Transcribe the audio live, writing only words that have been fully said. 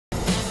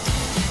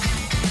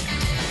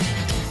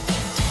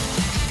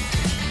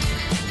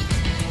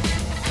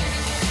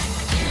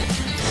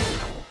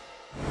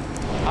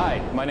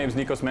My name is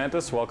Nikos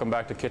Mantis. Welcome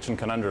back to Kitchen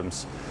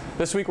Conundrums.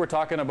 This week we're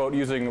talking about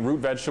using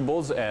root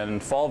vegetables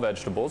and fall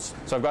vegetables.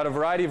 So I've got a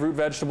variety of root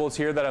vegetables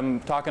here that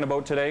I'm talking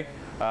about today.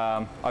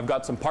 I've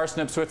got some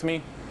parsnips with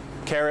me,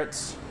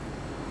 carrots,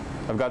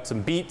 I've got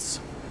some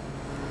beets,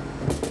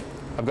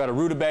 I've got a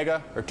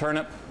rutabaga or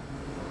turnip,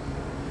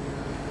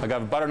 I've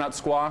got a butternut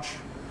squash,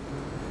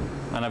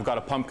 and I've got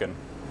a pumpkin.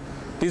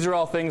 These are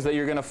all things that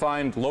you're going to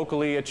find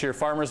locally at your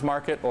farmer's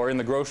market or in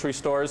the grocery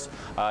stores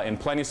in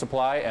plenty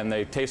supply, and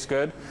they taste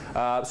good.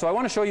 So I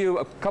want to show you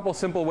a couple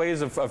simple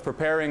ways of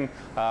preparing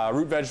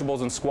root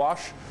vegetables and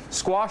squash.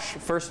 Squash,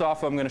 first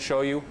off, I'm going to show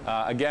you.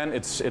 Again,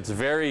 it's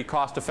very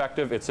cost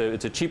effective. It's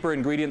a cheaper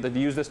ingredient that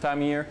you use this time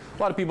of year.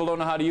 A lot of people don't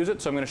know how to use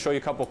it, so I'm going to show you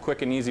a couple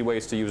quick and easy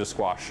ways to use a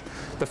squash.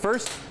 The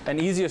first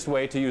and easiest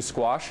way to use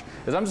squash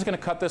is I'm just going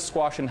to cut this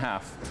squash in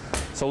half.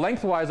 So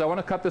lengthwise, I want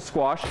to cut this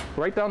squash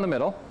right down the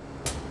middle.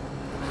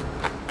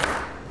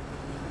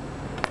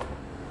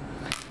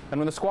 And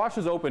when the squash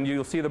is opened,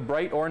 you'll see the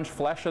bright orange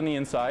flesh on the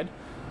inside,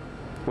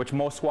 which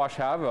most squash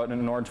have,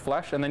 an orange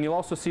flesh, and then you'll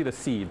also see the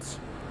seeds.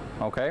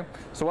 Okay?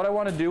 So what I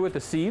want to do with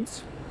the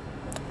seeds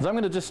is I'm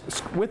going to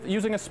just,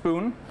 using a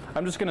spoon,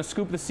 I'm just going to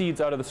scoop the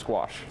seeds out of the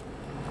squash.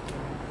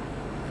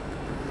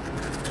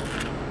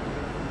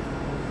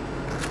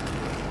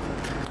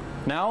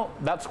 Now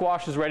that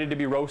squash is ready to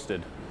be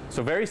roasted.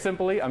 So very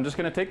simply, I'm just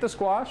going to take the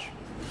squash,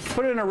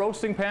 put it in a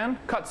roasting pan,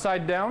 cut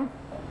side down.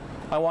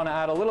 I want to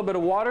add a little bit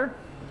of water,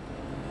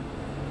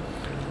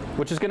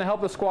 which is going to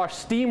help the squash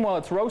steam while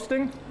it's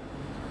roasting.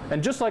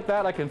 And just like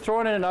that, I can throw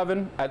it in an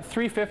oven at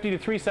 350 to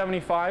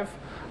 375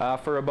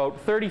 for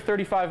about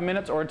 30-35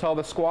 minutes, or until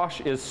the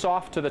squash is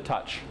soft to the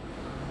touch.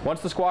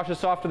 Once the squash is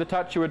soft to the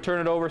touch, you would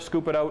turn it over,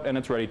 scoop it out, and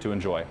it's ready to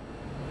enjoy.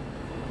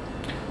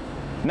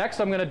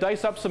 Next, I'm going to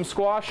dice up some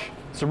squash,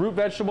 some root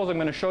vegetables. I'm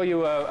going to show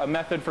you a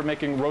method for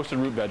making roasted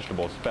root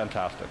vegetables.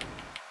 Fantastic.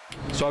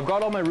 So I've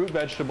got all my root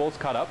vegetables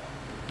cut up.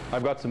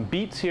 I've got some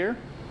beets here.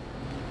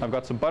 I've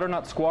got some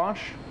butternut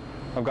squash.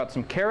 I've got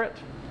some carrot,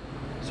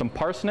 some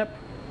parsnip,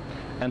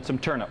 and some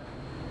turnip.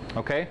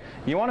 Okay?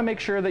 You want to make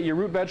sure that your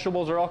root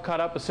vegetables are all cut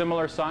up a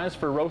similar size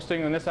for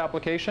roasting in this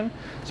application.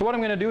 So what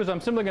I'm going to do is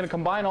I'm simply going to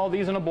combine all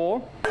these in a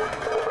bowl.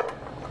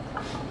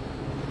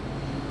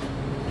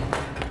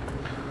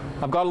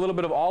 I've got a little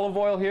bit of olive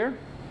oil here.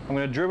 I'm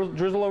going to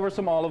drizzle over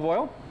some olive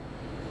oil.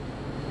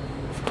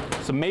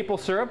 Some maple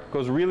syrup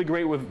goes really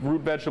great with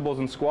root vegetables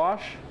and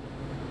squash.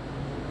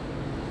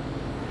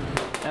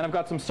 And I've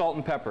got some salt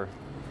and pepper.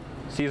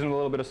 Season with a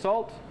little bit of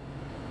salt,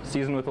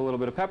 season with a little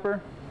bit of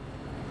pepper.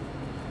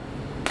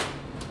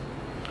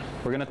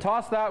 We're going to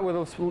toss that with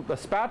a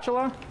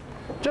spatula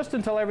just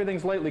until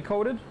everything's lightly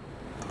coated.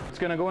 It's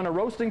going to go in a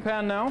roasting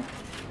pan now.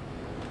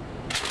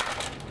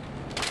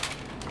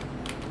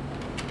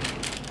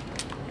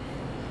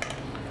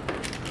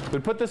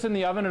 We'd put this in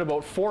the oven at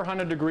about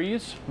 400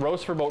 degrees,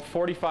 roast for about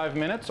 45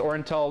 minutes, or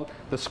until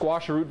the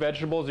squash or root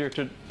vegetables are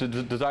to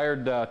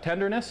desired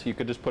tenderness. You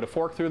could just put a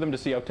fork through them to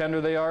see how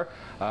tender they are.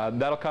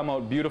 That'll come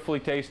out beautifully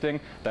tasting.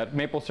 That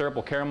maple syrup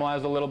will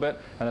caramelize a little bit,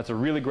 and that's a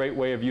really great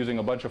way of using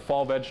a bunch of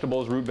fall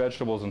vegetables, root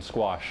vegetables, and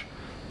squash.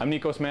 I'm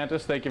Nikos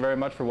Mantis. Thank you very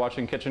much for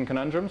watching Kitchen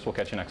Conundrums. We'll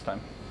catch you next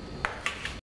time.